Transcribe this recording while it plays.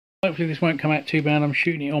Hopefully this won't come out too bad. I'm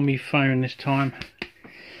shooting it on my phone this time.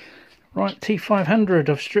 Right, T500.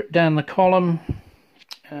 I've stripped down the column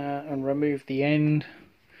and removed the end.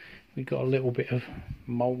 We've got a little bit of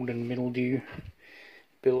mould and mildew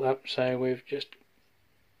built up, so we've just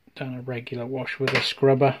done a regular wash with a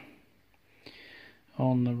scrubber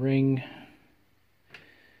on the ring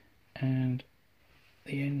and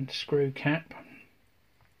the end screw cap.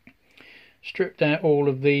 Stripped out all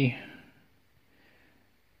of the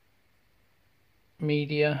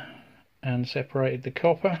media and separated the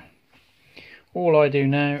copper. All I do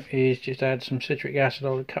now is just add some citric acid,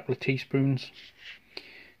 a couple of teaspoons,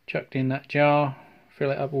 chucked in that jar,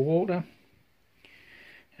 fill it up with water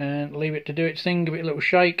and leave it to do its thing. Give it a little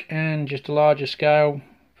shake, and just a larger scale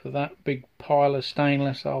for that big pile of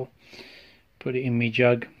stainless, I'll put it in my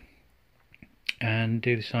jug and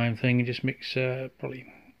do the same thing and just mix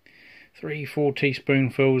probably 3-4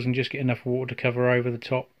 teaspoonfuls and just get enough water to cover over the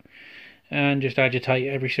top and just agitate it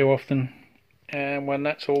every so often. And when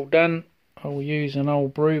that's all done, I'll use an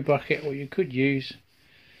old brew bucket, or you could use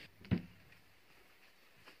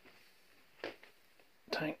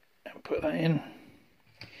tank and put that in,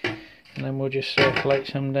 and then we'll just circulate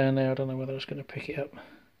some down there. I don't know whether it's going to pick it up.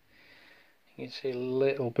 You can see a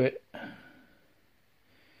little bit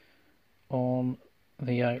on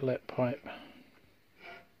the outlet pipe.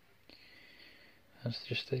 That's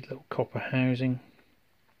just the little copper housing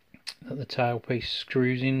that the tailpiece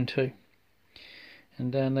screws into.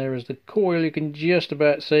 And down there is the coil. You can just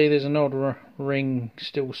about see there's an odd ring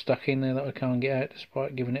still stuck in there that I can't get out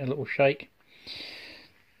despite giving it a little shake.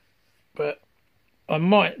 But I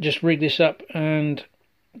might just rig this up, and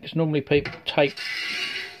because normally people tape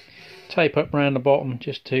up around the bottom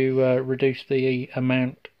just to reduce the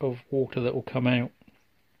amount of water that will come out,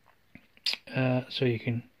 so you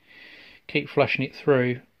can keep flushing it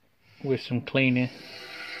through with some cleaner.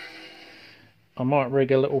 I might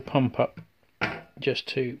rig a little pump up just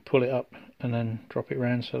to pull it up and then drop it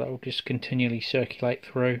around, so that will just continually circulate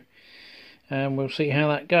through, and we'll see how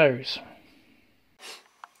that goes.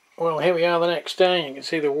 Well, here we are the next day. You can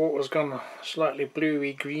see the water's gone a slightly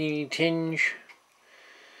bluey greeny tinge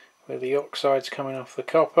with the oxides coming off the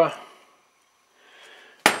copper,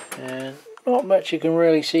 and not much you can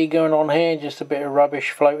really see going on here, just a bit of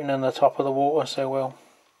rubbish floating on the top of the water. So we'll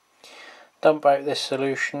dump out this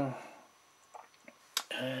solution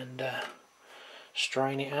and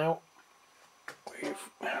strain it out. We've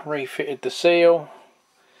refitted the seal.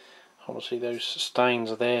 Obviously those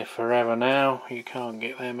stains are there forever now, you can't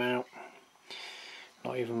get them out.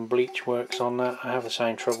 Not even bleach works on that. I have the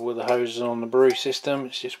same trouble with the hoses on the brew system.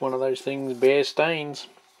 It's just one of those things, bare stains.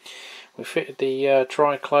 We fitted the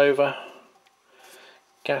triclover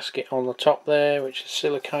gasket on the top there, which is a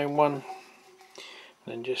silicone one, and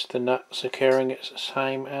then just the nut securing it's the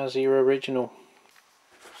same as the original.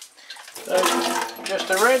 So just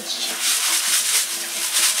a rinse.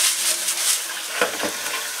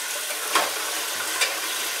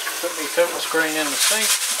 Put my filter screen in the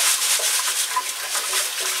sink.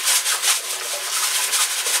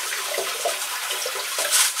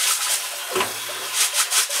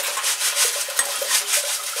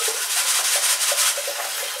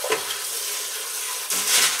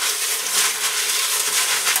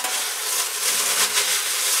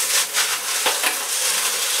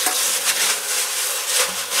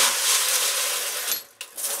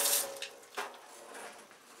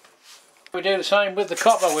 We do the same with the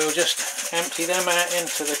copper. We'll just empty them out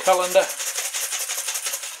into the colander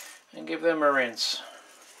and give them a rinse.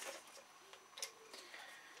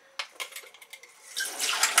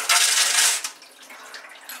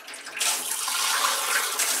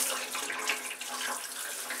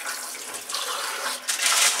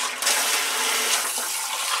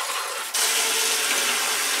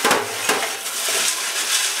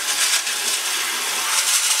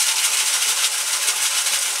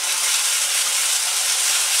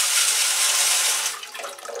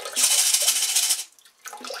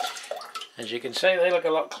 As you can see, they look a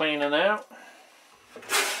lot cleaner now,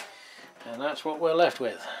 and that's what we're left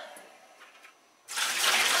with.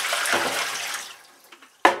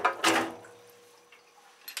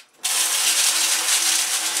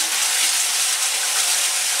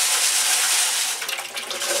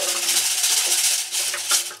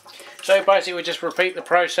 So basically we just repeat the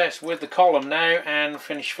process with the column now and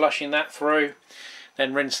finish flushing that through,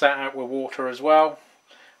 then rinse that out with water as well.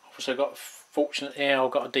 I've also got, fortunately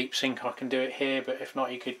I've got a deep sink, I can do it here, but if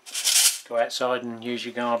not you could go outside and use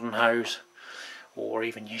your garden hose or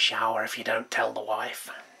even your shower if you don't tell the wife.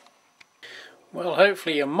 Well,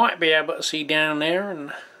 hopefully you might be able to see down there,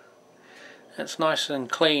 and that's nice and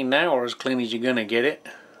clean now, or as clean as you're going to get it.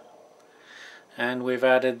 and we've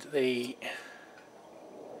added the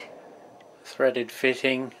threaded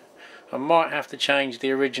fitting. I might have to change the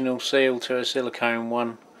original seal to a silicone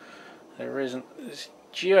one. It's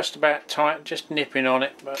just about tight, just nipping on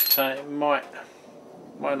it, but it might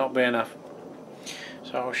not be enough.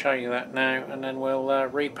 So I'll show you that now, and then we'll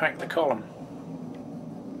repack the column.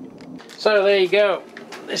 So there you go.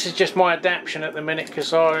 This is just my adaptation at the minute,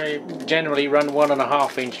 because I generally run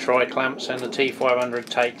 1.5 inch tri-clamps and the T500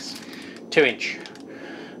 takes 2 inch.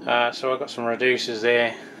 So I've got some reducers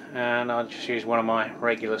there, and I just use one of my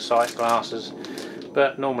regular sight glasses,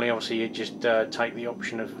 but normally obviously you just take the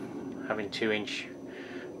option of having 2 inch,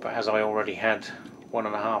 but as I already had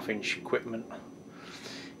 1.5 inch equipment,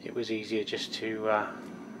 it was easier just to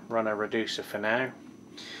run a reducer for now.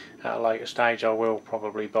 At a later stage I will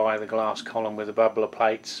probably buy the glass column with the bubbler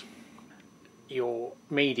plates. Your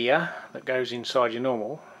media that goes inside your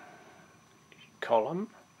normal column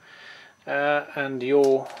and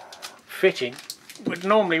your fitting would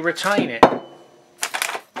normally retain it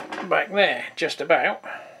back there, just about,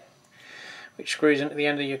 which screws into the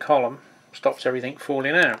end of your column, stops everything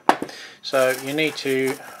falling out. So you need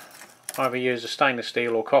to either use a stainless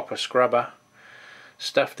steel or copper scrubber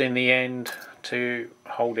stuffed in the end to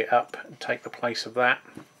hold it up and take the place of that,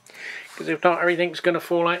 because if not, everything's going to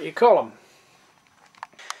fall out your column.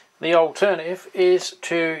 The alternative is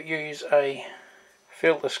to use a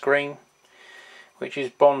filter screen which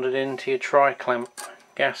is bonded into your tri-clamp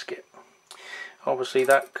gasket. Obviously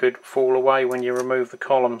that could fall away when you remove the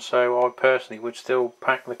column, so I personally would still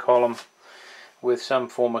pack the column with some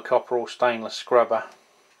form of copper or stainless scrubber.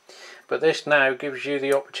 But this now gives you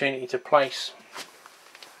the opportunity to place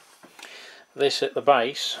this at the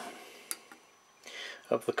base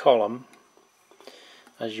of the column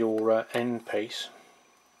as your end piece,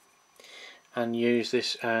 and use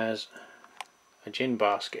this as a gin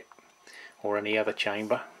basket or any other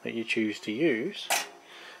chamber that you choose to use,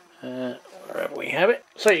 wherever we have it.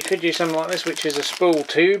 So you could use something like this, which is a spool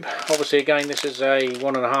tube. Obviously again, this is a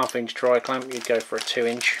 1.5 inch tri-clamp, you'd go for a 2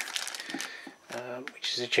 inch,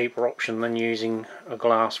 which is a cheaper option than using a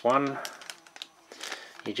glass one.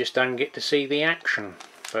 You just don't get to see the action,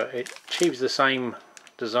 but it achieves the same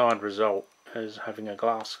desired result as having a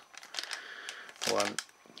glass one.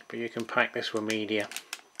 But you can pack this with media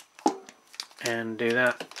and do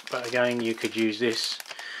that. But again, you could use this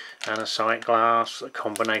and a sight glass, a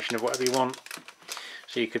combination of whatever you want.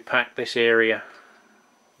 So you could pack this area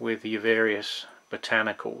with your various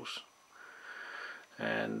botanicals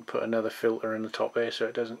and put another filter in the top there so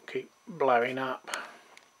it doesn't keep blowing up.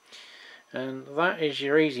 And that is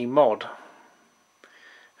your easy mod.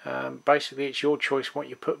 Basically it's your choice what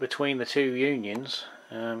you put between the two unions.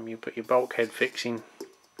 You put your bulkhead fixing,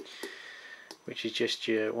 which is just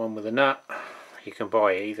your one with a nut. You can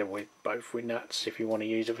buy either with both with nuts if you want to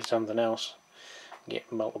use it for something else.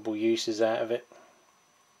 Get multiple uses out of it.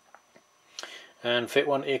 And fit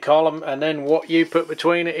one to your column, and then what you put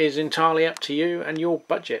between it is entirely up to you and your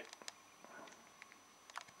budget.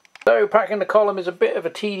 So packing the column is a bit of a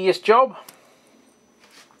tedious job.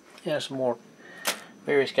 Yeah, some more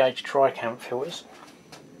various gauge tri-clamp filters.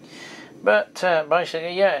 But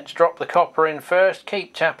basically, yeah, it's drop the copper in first,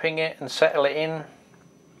 keep tapping it and settle it in,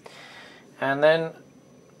 and then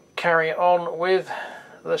carry it on with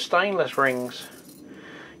the stainless rings.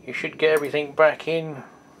 You should get everything back in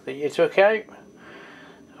that you took out.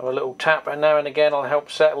 Have a little tap and now and again will help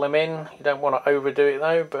settle them in. You don't want to overdo it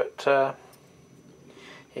though, but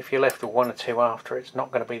if you're left with one or two after, it's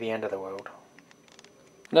not going to be the end of the world.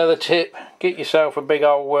 Another tip, get yourself a big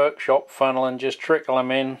old workshop funnel and just trickle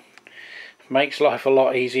them in. Makes life a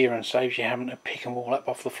lot easier and saves you having to pick them all up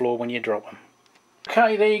off the floor when you drop them.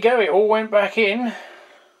 Okay, there you go, it all went back in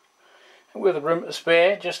with a room to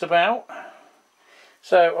spare, just about.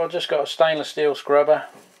 So I've just got a stainless steel scrubber.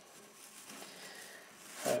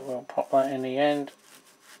 So we'll pop that in the end.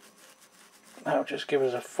 That'll just give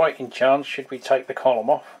us a fighting chance should we take the column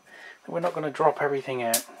off. We're not going to drop everything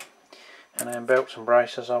out. And then belts and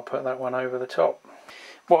braces, I'll put that one over the top.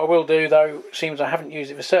 What I will do though, seems I haven't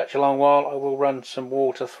used it for such a long while, I will run some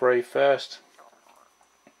water through first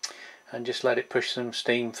and just let it push some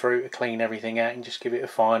steam through to clean everything out and just give it a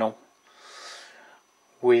final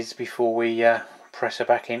whiz before we press it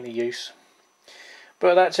back into use.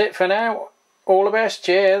 But that's it for now. All the best,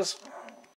 cheers!